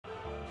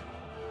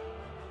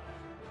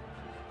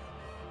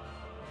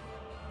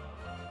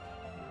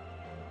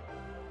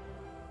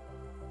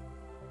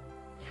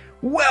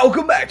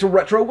Welcome back to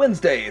Retro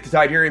Wednesday. It's the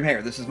Titanium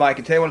Hanger. This is Mike,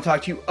 and today I want to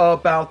talk to you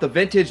about the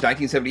vintage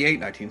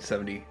 1978,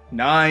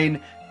 1979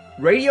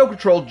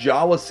 radio-controlled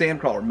Jawa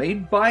Sandcrawler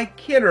made by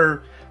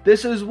Kidder.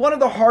 This is one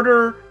of the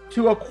harder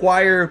to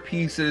acquire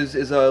pieces,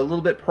 is a little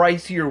bit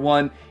pricier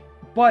one,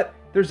 but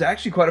there's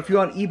actually quite a few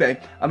on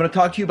eBay. I'm going to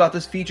talk to you about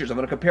this features. I'm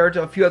going to compare it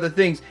to a few other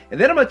things, and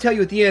then I'm going to tell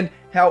you at the end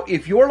how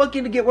if you're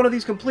looking to get one of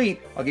these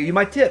complete, I'll give you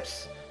my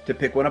tips to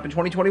pick one up in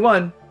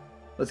 2021.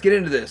 Let's get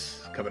into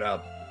this. Coming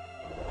up.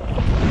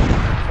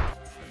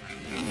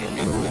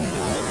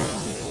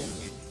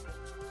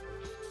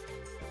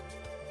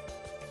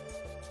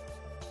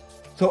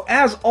 So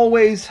as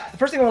always, the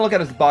first thing I want to look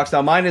at is the box.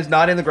 Now mine is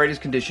not in the greatest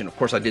condition. Of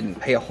course I didn't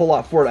pay a whole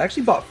lot for it. I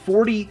actually bought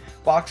 40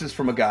 boxes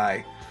from a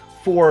guy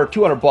for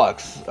 200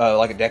 bucks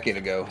like a decade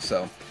ago.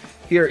 So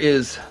here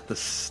is the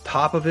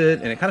top of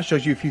it, and it kind of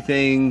shows you a few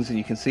things, and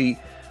you can see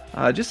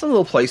just some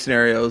little play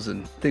scenarios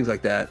and things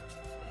like that.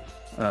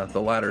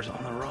 The ladder's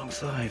on the wrong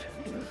side.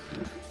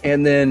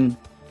 And then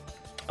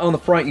on the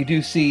front you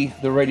do see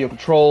the radio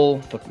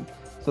control.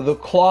 So the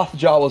cloth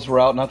Jawas were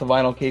out, not the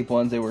vinyl cape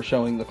ones. They were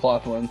showing the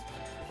cloth ones.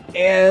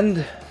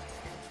 And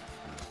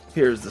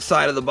here's the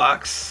side of the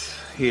box.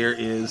 Here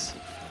is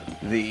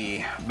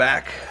the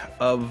back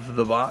of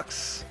the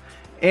box.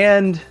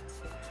 And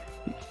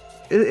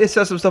it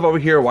says some stuff over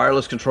here,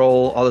 wireless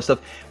control, all this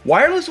stuff.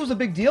 Wireless was a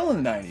big deal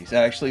in the 90s,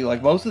 actually,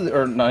 like most of the,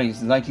 or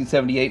 90s,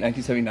 1978,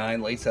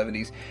 1979, late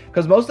 70s,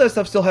 because most of that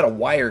stuff still had a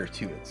wire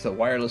to it. So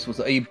wireless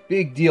was a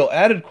big deal.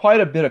 Added quite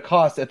a bit of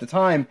cost at the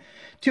time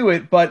to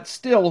it, but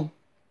still,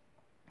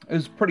 it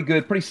was pretty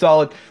good, pretty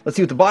solid. Let's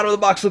see what the bottom of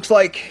the box looks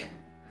like.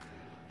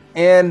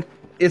 And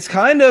it's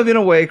kind of, in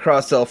a way,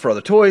 cross-sell for other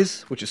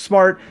toys, which is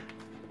smart.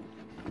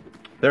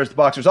 There's the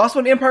box. There's also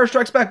an Empire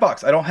Strikes Back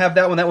box. I don't have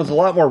that one. That one's a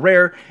lot more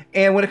rare.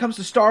 And when it comes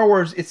to Star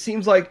Wars, it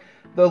seems like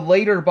the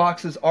later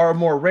boxes are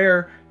more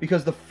rare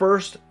because the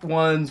first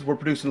ones were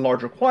produced in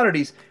larger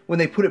quantities. When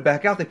they put it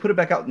back out, they put it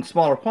back out in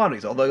smaller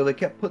quantities. Although they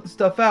kept putting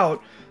stuff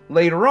out,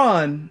 later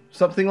on,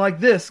 something like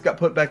this got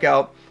put back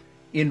out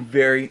in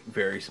very,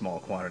 very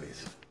small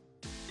quantities.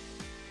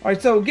 Alright,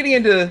 so getting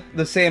into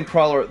the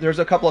Sandcrawler, there's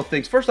a couple of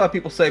things. First off,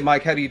 people say,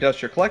 Mike, how do you dust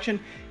your collection?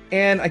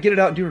 And I get it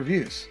out and do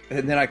reviews.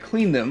 And then I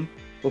clean them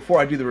before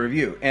I do the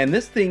review. And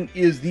this thing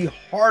is the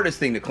hardest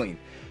thing to clean.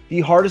 The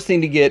hardest thing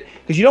to get,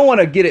 because you don't want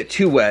to get it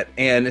too wet,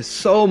 and there's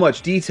so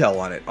much detail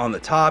on it. On the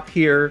top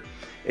here,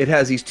 it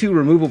has these two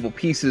removable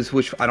pieces,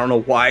 which I don't know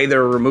why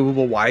they're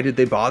removable. Why did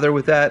they bother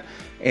with that?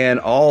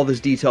 And all this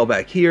detail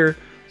back here.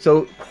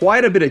 So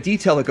quite a bit of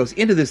detail that goes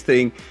into this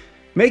thing,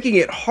 making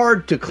it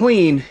hard to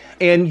clean.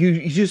 And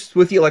you just,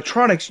 with the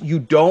electronics, you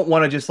don't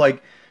want to just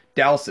like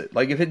douse it.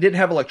 Like if it didn't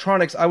have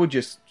electronics, I would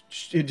just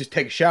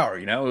take a shower,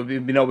 you know, it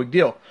would be no big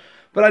deal.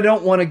 But I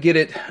don't want to get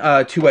it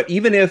too wet.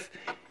 Even if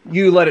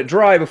you let it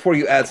dry before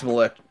you add some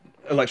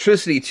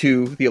electricity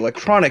to the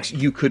electronics,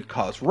 you could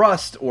cause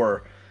rust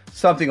or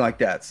something like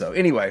that. So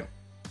anyway,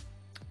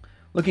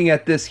 looking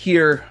at this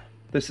here,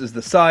 this is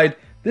the side.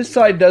 This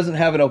side doesn't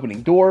have an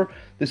opening door.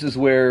 This is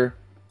where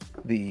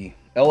the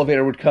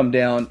elevator would come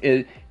down.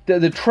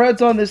 The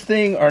treads on this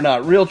thing are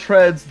not real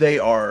treads. They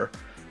are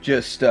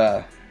just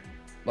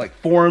like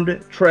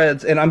formed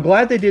treads. And I'm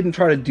glad they didn't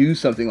try to do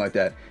something like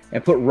that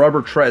and put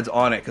rubber treads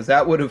on it, because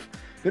that would have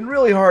been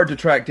really hard to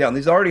track down.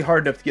 These are already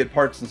hard enough to get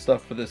parts and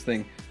stuff for this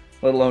thing,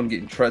 let alone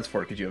getting treads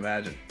for it. Could you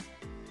imagine?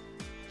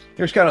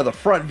 Here's kind of the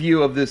front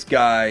view of this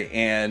guy,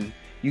 and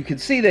you can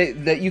see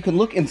that you can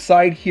look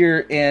inside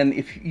here,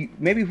 and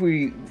maybe if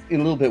we, in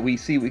a little bit, we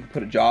can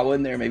put a Jawa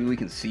in there. Maybe we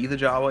can see the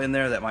Jawa in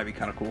there. That might be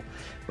kind of cool.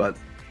 But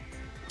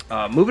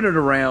moving it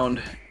around,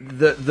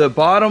 the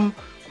bottom,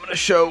 I'm going to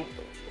show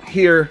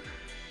here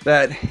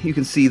that you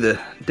can see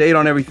the date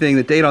on everything.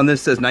 The date on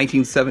this says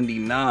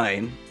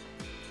 1979.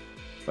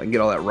 If I can get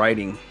all that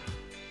writing,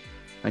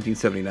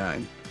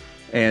 1979.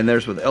 And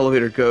there's where the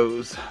elevator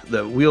goes,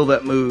 the wheel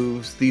that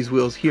moves, these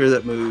wheels here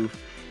that move,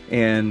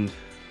 and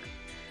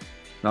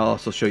I'll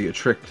also show you a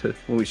trick to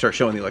when we start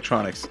showing the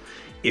electronics.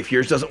 If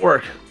yours doesn't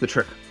work, the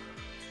trick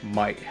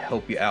might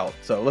help you out.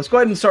 So let's go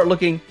ahead and start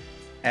looking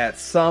at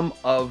some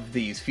of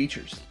these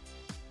features.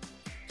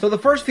 So the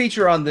first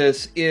feature on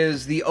this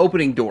is the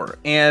opening door.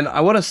 And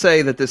I want to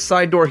say that this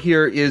side door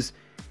here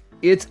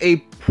it's a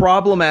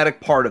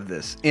problematic part of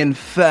this. In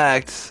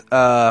fact,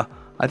 I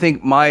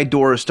think my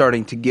door is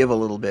starting to give a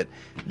little bit.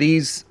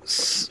 These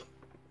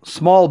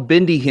small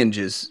bendy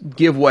hinges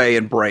give way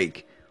and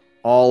break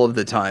all of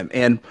the time.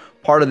 And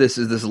part of this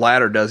is this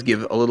ladder does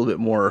give a little bit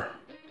more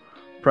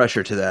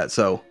pressure to that.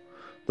 So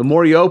the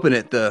more you open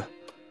it, the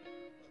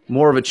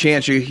more of a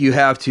chance you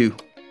have to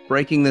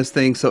breaking this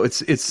thing. So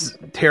it's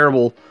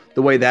terrible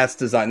the way that's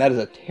designed. That is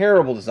a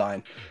terrible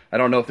design. I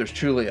don't know if there's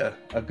truly a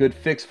good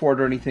fix for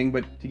it or anything,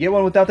 but to get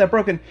one without that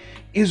broken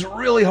is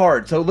really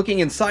hard. So looking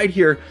inside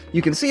here,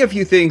 you can see a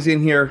few things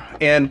in here,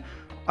 and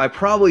I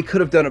probably could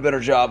have done a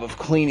better job of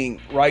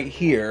cleaning right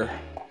here.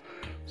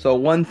 So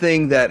one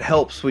thing that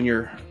helps when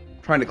you're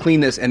trying to clean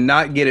this and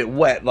not get it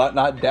wet,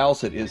 not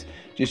douse it, is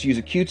just use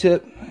a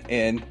Q-tip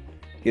and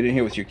get in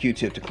here with your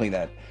Q-tip to clean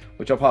that.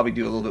 which I'll probably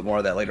do a little bit more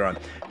of that later on.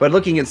 But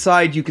looking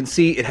inside, you can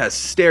see it has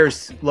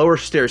stairs, lower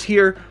stairs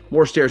here,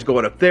 more stairs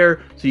going up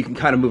there, so you can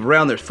kind of move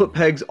around. There's foot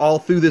pegs all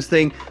through this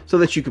thing so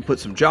that you can put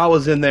some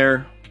Jawas in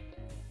there.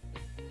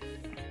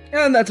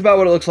 And that's about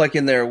what it looks like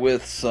in there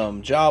with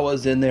some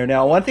Jawas in there.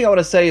 Now, one thing I want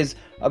to say is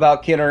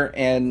about Kenner,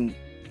 and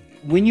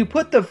when you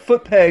put the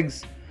foot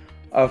pegs,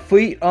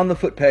 feet on the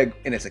foot peg,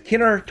 and it's a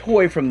Kenner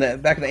toy from the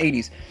back in the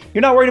 80s,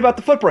 you're not worried about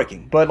the foot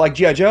breaking. But like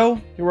G.I.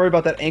 Joe, you're worried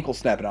about that ankle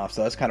snapping off,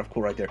 so that's kind of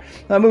cool right there.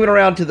 Now, moving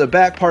around to the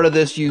back part of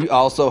this, you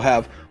also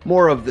have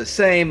more of the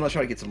same. Let's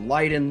try to get some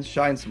light in,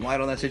 shine some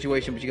light on that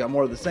situation, but you got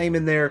more of the same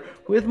in there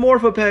with more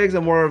foot pegs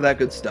and more of that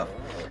good stuff.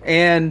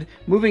 And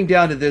moving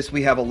down to this,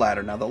 we have a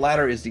ladder. Now, the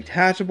ladder is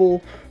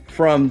detachable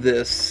from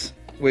this,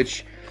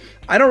 which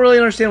I don't really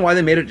understand why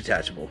they made it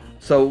detachable.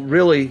 So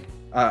really,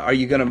 are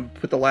you going to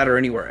put the ladder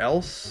anywhere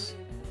else?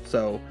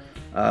 So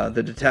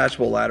the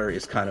detachable ladder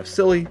is kind of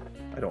silly.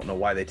 I don't know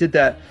why they did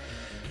that,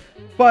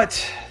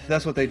 but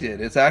that's what they did.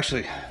 It's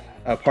actually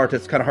a part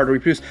that's kind of hard to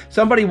reproduce.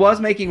 Somebody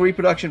was making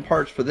reproduction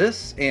parts for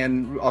this,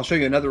 and I'll show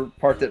you another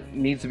part that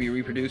needs to be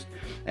reproduced.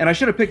 And I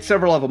should have picked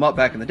several of them up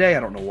back in the day. I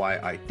don't know why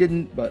I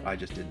didn't, but I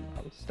just didn't.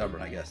 I was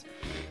stubborn, I guess.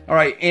 All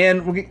right,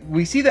 and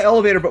we see the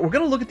elevator, but we're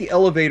going to look at the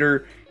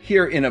elevator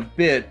here in a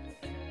bit.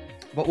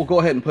 But we'll go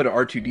ahead and put an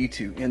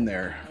R2-D2 in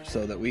there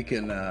so that we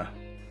can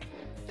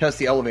test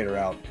the elevator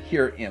out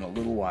here in a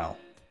little while.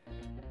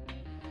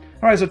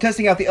 All right, so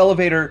testing out the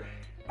elevator,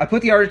 I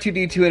put the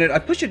R2-D2 in it. I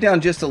push it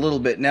down just a little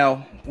bit.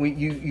 Now,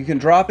 you can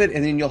drop it,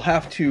 and then you'll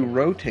have to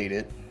rotate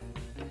it.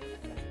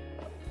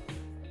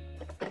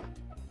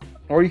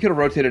 Or you could have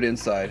rotated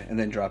inside and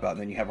then drop out,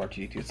 and then you have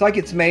R2-D2. It's like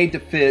it's made to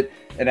fit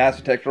an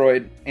Aztec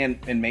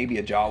and maybe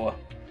a Jawa.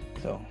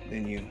 So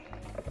then you...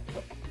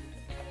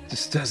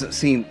 just doesn't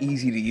seem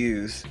easy to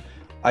use.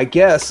 I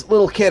guess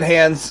little kid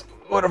hands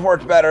would have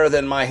worked better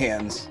than my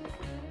hands.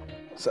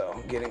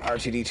 So, getting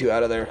R2-D2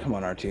 out of there. Come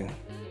on, R2.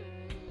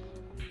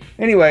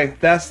 Anyway,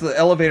 that's the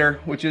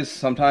elevator, which is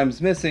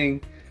sometimes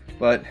missing,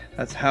 but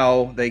that's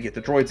how they get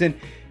the droids in.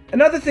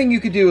 Another thing you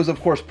could do is, of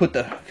course, put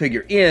the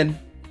figure in,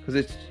 because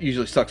it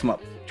usually sucks them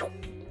up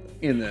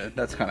in the...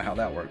 That's kind of how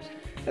that works.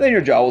 And then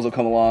your Jawas will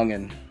come along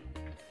and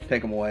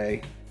take them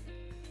away.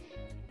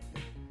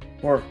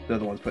 Or they're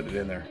the ones putting it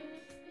in there.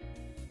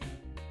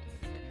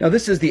 Now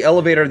this is the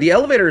elevator. The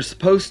elevator is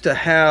supposed to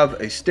have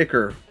a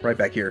sticker right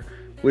back here,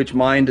 which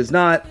mine does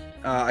not.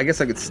 I guess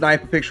I could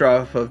snipe a picture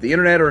off of the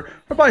internet or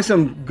buy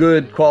some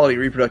good quality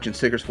reproduction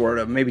stickers for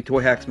it. Maybe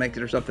Toy Hacks makes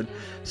it or something.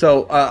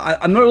 So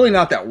I'm really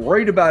not that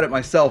worried about it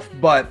myself,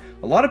 but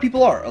a lot of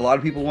people are. A lot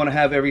of people want to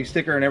have every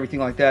sticker and everything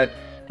like that.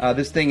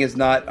 This thing is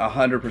not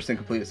 100%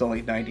 complete. It's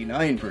only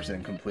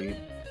 99% complete.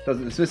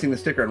 It's missing the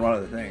sticker and one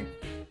other thing.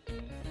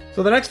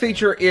 So the next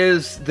feature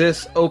is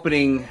this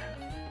opening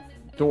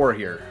door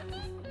here.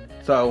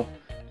 So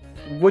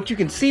what you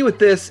can see with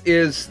this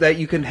is that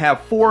you can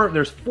have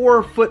there's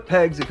four foot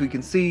pegs. If we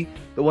can see,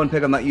 the one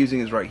peg I'm not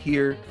using is right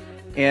here.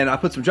 And I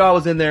put some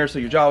Jawas in there so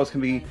your Jawas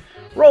can be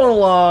rolling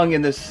along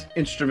in this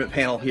instrument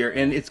panel here.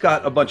 And it's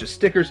got a bunch of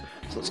stickers.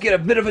 So let's get a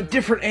bit of a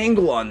different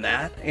angle on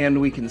that. And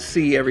we can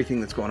see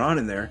everything that's going on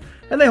in there.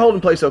 And they hold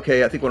in place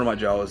okay. I think one of my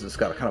Jawas has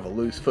got a kind of a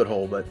loose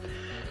foothold, but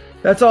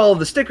that's all of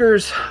the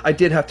stickers. I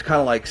did have to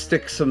kind of like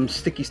stick some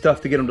sticky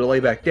stuff to get them to lay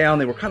back down.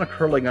 They were kind of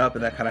curling up,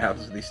 and that kind of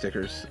happens with these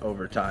stickers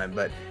over time.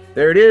 But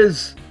there it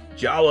is,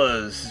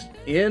 Jawas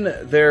in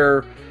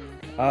their,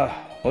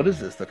 what is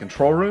this, the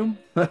control room?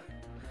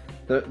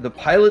 the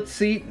pilot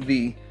seat,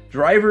 the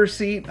driver's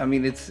seat. I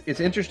mean, it's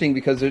interesting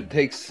because it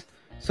takes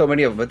so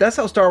many of them. But that's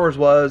how Star Wars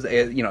was,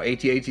 you know,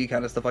 AT-AT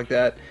kind of stuff like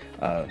that.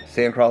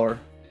 Sandcrawler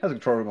has a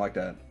control room like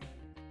that.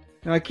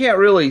 Now, I can't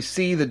really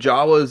see the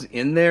Jawas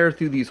in there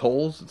through these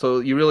holes, so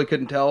you really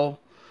couldn't tell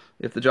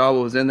if the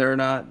Jawa was in there or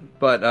not.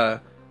 But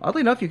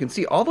oddly enough, you can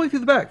see all the way through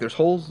the back. There's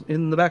holes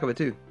in the back of it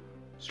too.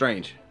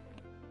 Strange.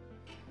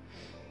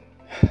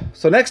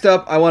 So next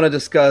up, I want to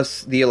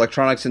discuss the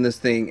electronics in this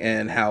thing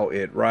and how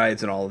it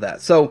rides and all of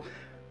that. So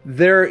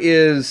there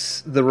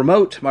is the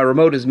remote. My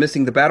remote is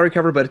missing the battery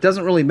cover, but it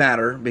doesn't really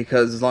matter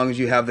because as long as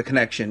you have the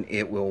connection,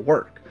 it will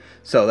work.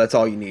 So that's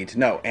all you need to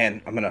know.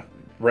 And I'm going to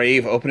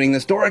rave opening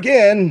this door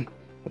again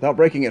without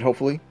breaking it,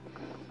 hopefully.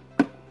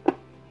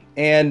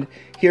 And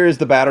here is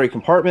the battery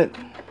compartment.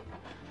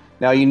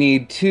 Now you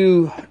need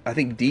two, I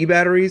think, D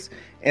batteries,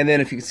 and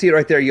then if you can see it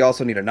right there, you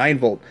also need a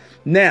 9-volt.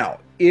 Now,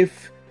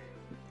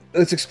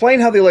 let's explain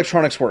how the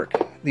electronics work.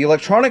 The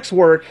electronics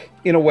work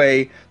in a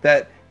way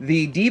that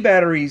the D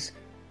batteries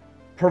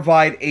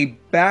provide a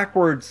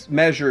backwards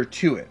measure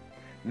to it.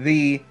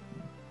 The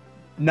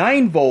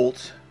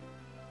 9-volt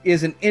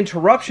is an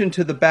interruption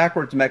to the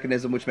backwards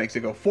mechanism, which makes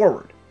it go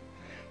forward.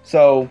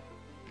 So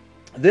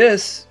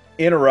this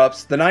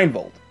interrupts the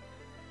 9-volt.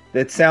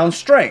 That sounds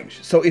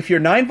strange. So if your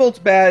 9-volt's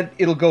bad,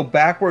 it'll go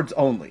backwards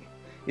only.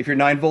 If your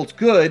 9-volt's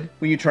good,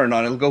 when you turn it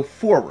on, it'll go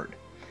forward.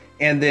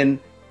 And then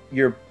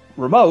your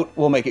remote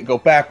will make it go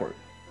backward.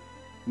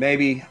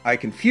 Maybe I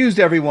confused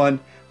everyone,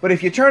 But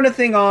if you turn the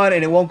thing on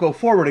and it won't go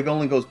forward, it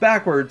only goes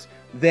backwards,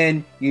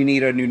 then you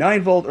need a new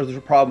 9 volt or there's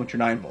a problem with your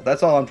 9 volt.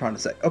 That's all I'm trying to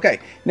say. Okay,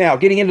 now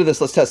getting into this,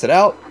 let's test it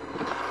out.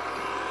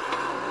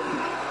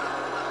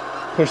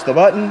 Push the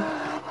button.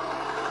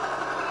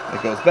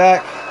 It goes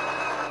back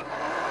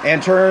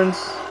and turns.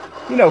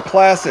 You know,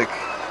 classic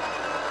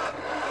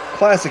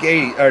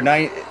 80s or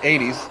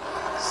 80s,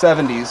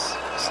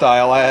 70s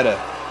style. I had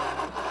a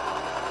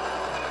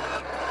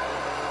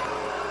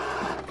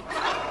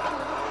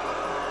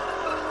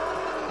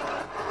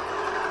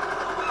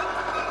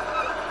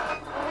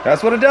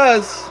That's what it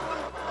does.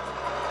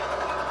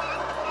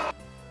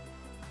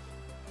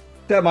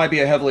 That might be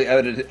a heavily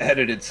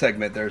edited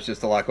segment. There's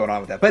just a lot going on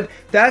with that. But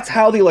that's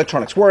how the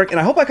electronics work, and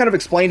I hope I kind of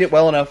explained it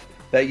well enough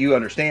that you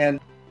understand.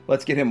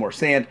 Let's get him more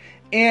sand.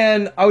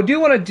 And I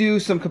do want to do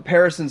some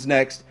comparisons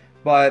next,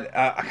 but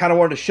I kind of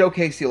wanted to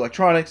showcase the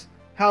electronics,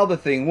 how the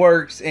thing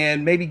works,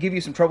 and maybe give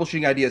you some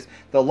troubleshooting ideas.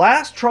 The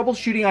last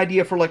troubleshooting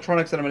idea for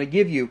electronics that I'm going to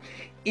give you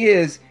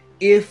is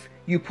if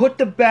you put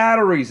the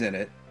batteries in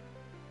it,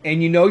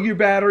 and you know your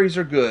batteries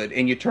are good,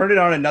 and you turn it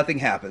on and nothing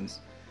happens,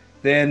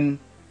 then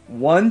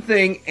one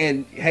thing,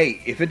 and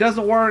hey, if it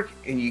doesn't work,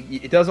 and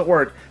it doesn't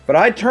work, but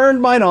I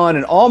turned mine on,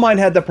 and all mine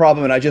had the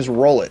problem, and I just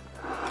roll it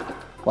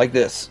like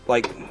this,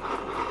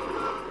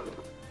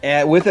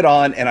 and with it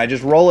on, and I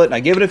just roll it, and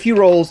I give it a few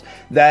rolls.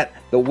 That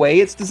the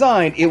way it's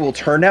designed, it will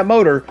turn that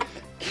motor.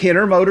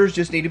 Kenner motors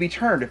just need to be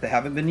turned if they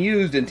haven't been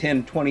used in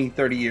 10, 20,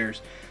 30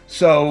 years.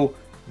 So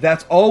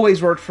that's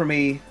always worked for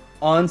me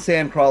on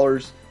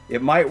Sandcrawlers.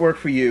 It might work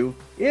for you.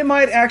 It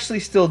might actually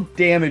still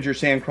damage your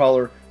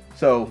Sandcrawler,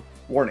 so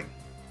warning.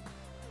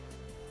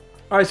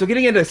 All right, so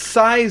getting into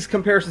size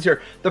comparisons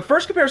here. The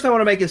first comparison I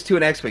want to make is to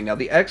an X-Wing. Now,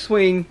 the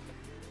X-Wing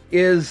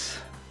is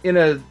in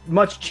a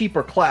much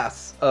cheaper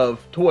class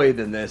of toy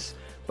than this,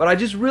 but I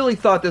just really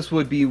thought this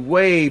would be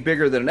way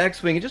bigger than an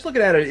X-Wing. And just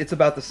looking at it, it's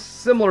about the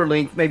similar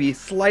length, maybe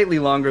slightly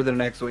longer than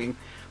an X-Wing.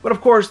 But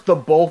of course, the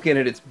bulk in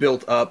it, it's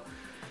built up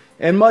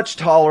and much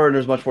taller, and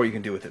there's much more you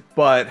can do with it.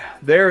 But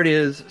there it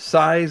is,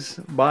 size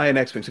by an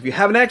X-Wing. So if you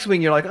have an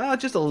X-Wing, you're like, oh,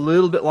 it's just a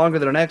little bit longer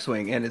than an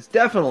X-Wing, and it's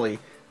definitely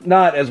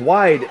not as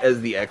wide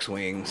as the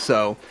X-Wing.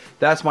 So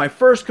that's my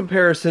first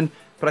comparison,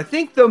 but I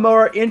think the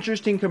more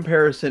interesting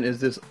comparison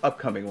is this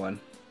upcoming one.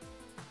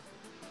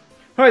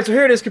 All right, so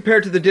here it is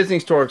compared to the Disney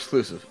Store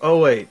exclusive. Oh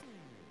wait,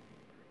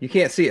 you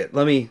can't see it.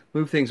 Let me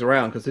move things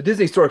around because the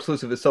Disney Store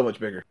exclusive is so much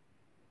bigger.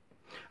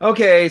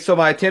 Okay, so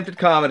my attempted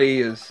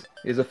comedy is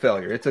a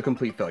failure. It's a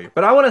complete failure.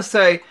 But I want to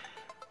say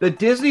the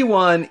Disney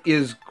one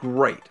is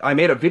great. I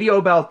made a video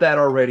about that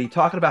already,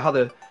 talking about how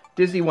the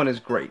Disney one is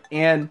great.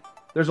 And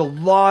there's a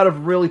lot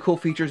of really cool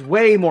features,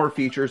 way more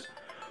features,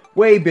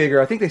 way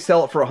bigger. I think they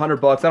sell it for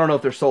 $100. I don't know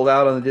if they're sold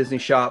out on the Disney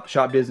Shop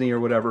Disney or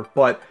whatever,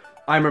 but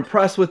I'm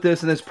impressed with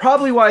this, and that's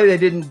probably why they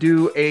didn't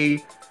do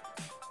a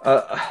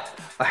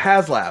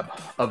HasLab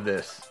of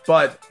this.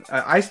 But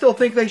I still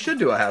think they should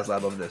do a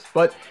HasLab of this.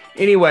 But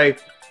anyway,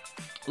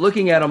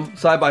 looking at them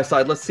side by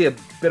side, let's see a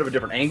bit of a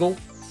different angle.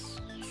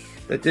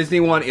 The Disney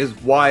one is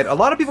wide. A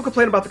lot of people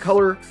complain about the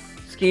color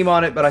scheme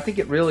on it, but I think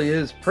it really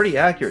is pretty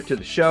accurate to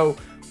the show.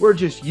 We're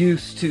just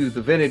used to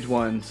the vintage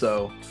one,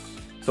 so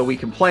we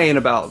complain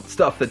about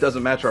stuff that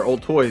doesn't match our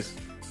old toys.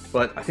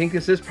 But I think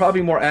this is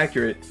probably more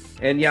accurate.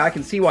 And yeah, I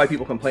can see why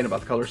people complain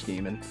about the color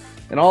scheme,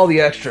 and all the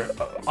extra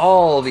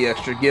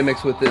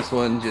gimmicks with this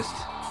one just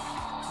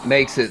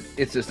makes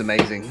it's just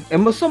amazing.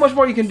 And so much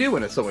more you can do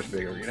when it's so much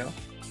bigger, you know.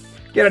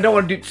 Again, I don't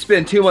want to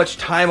spend too much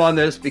time on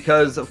this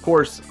because, of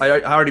course,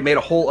 I already made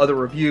a whole other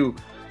review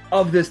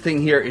of this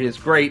thing here. It is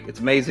great. It's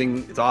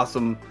amazing. It's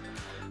awesome.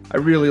 I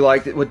really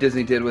liked it, what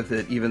Disney did with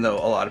it, even though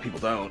a lot of people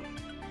don't.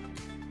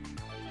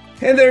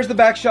 And there's the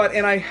back shot,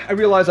 and I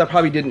realize I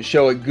probably didn't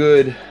show a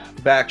good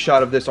back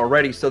shot of this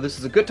already, so this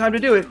is a good time to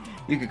do it.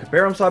 You can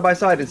compare them side by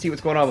side and see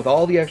what's going on with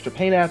all the extra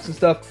paint apps and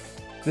stuff.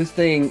 This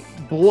thing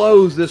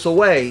blows this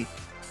away,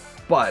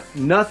 but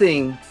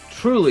nothing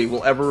truly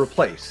will ever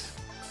replace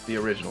the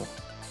original.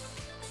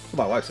 That's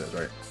what my wife says,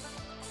 right?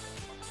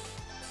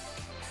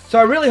 So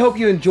I really hope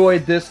you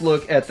enjoyed this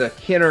look at the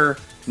Kenner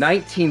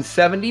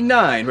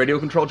 1979 Radio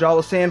Control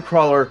Jawa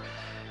Sandcrawler.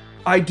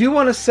 I do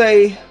want to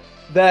say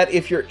that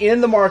if you're in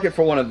the market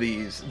for one of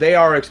these, they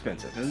are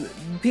expensive. And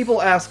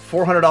people ask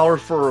 $400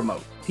 for a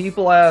remote.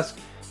 People ask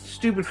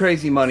stupid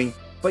crazy money,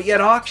 but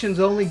yet auctions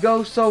only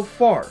go so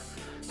far.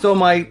 So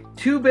my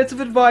two bits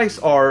of advice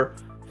are,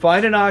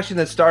 find an auction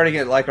that's starting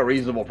at like a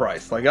reasonable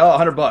price, like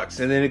 $100,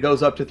 and then it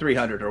goes up to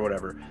 300 or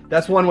whatever.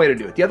 That's one way to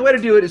do it. The other way to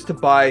do it is to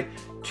buy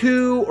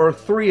 2 or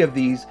 3 of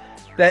these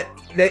that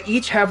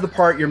each have the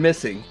part you're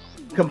missing.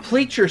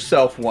 Complete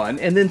yourself one,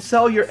 and then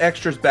sell your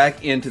extras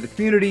back into the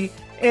community.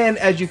 And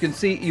as you can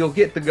see, you'll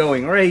get the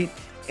going rate,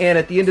 and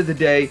at the end of the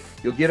day,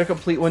 you'll get a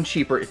complete one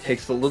cheaper. It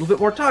takes a little bit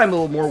more time, a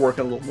little more work,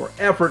 and a little more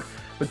effort,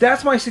 but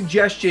that's my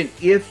suggestion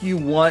if you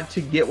want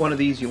to get one of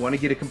these, you want to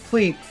get it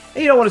complete,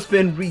 and you don't want to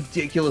spend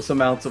ridiculous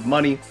amounts of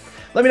money.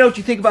 Let me know what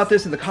you think about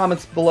this in the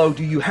comments below.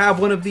 Do you have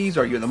one of these?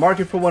 Are you in the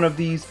market for one of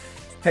these?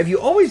 Have you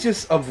always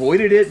just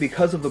avoided it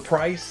because of the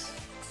price?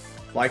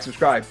 Like,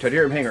 subscribe.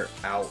 Titanium Hanger,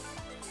 out.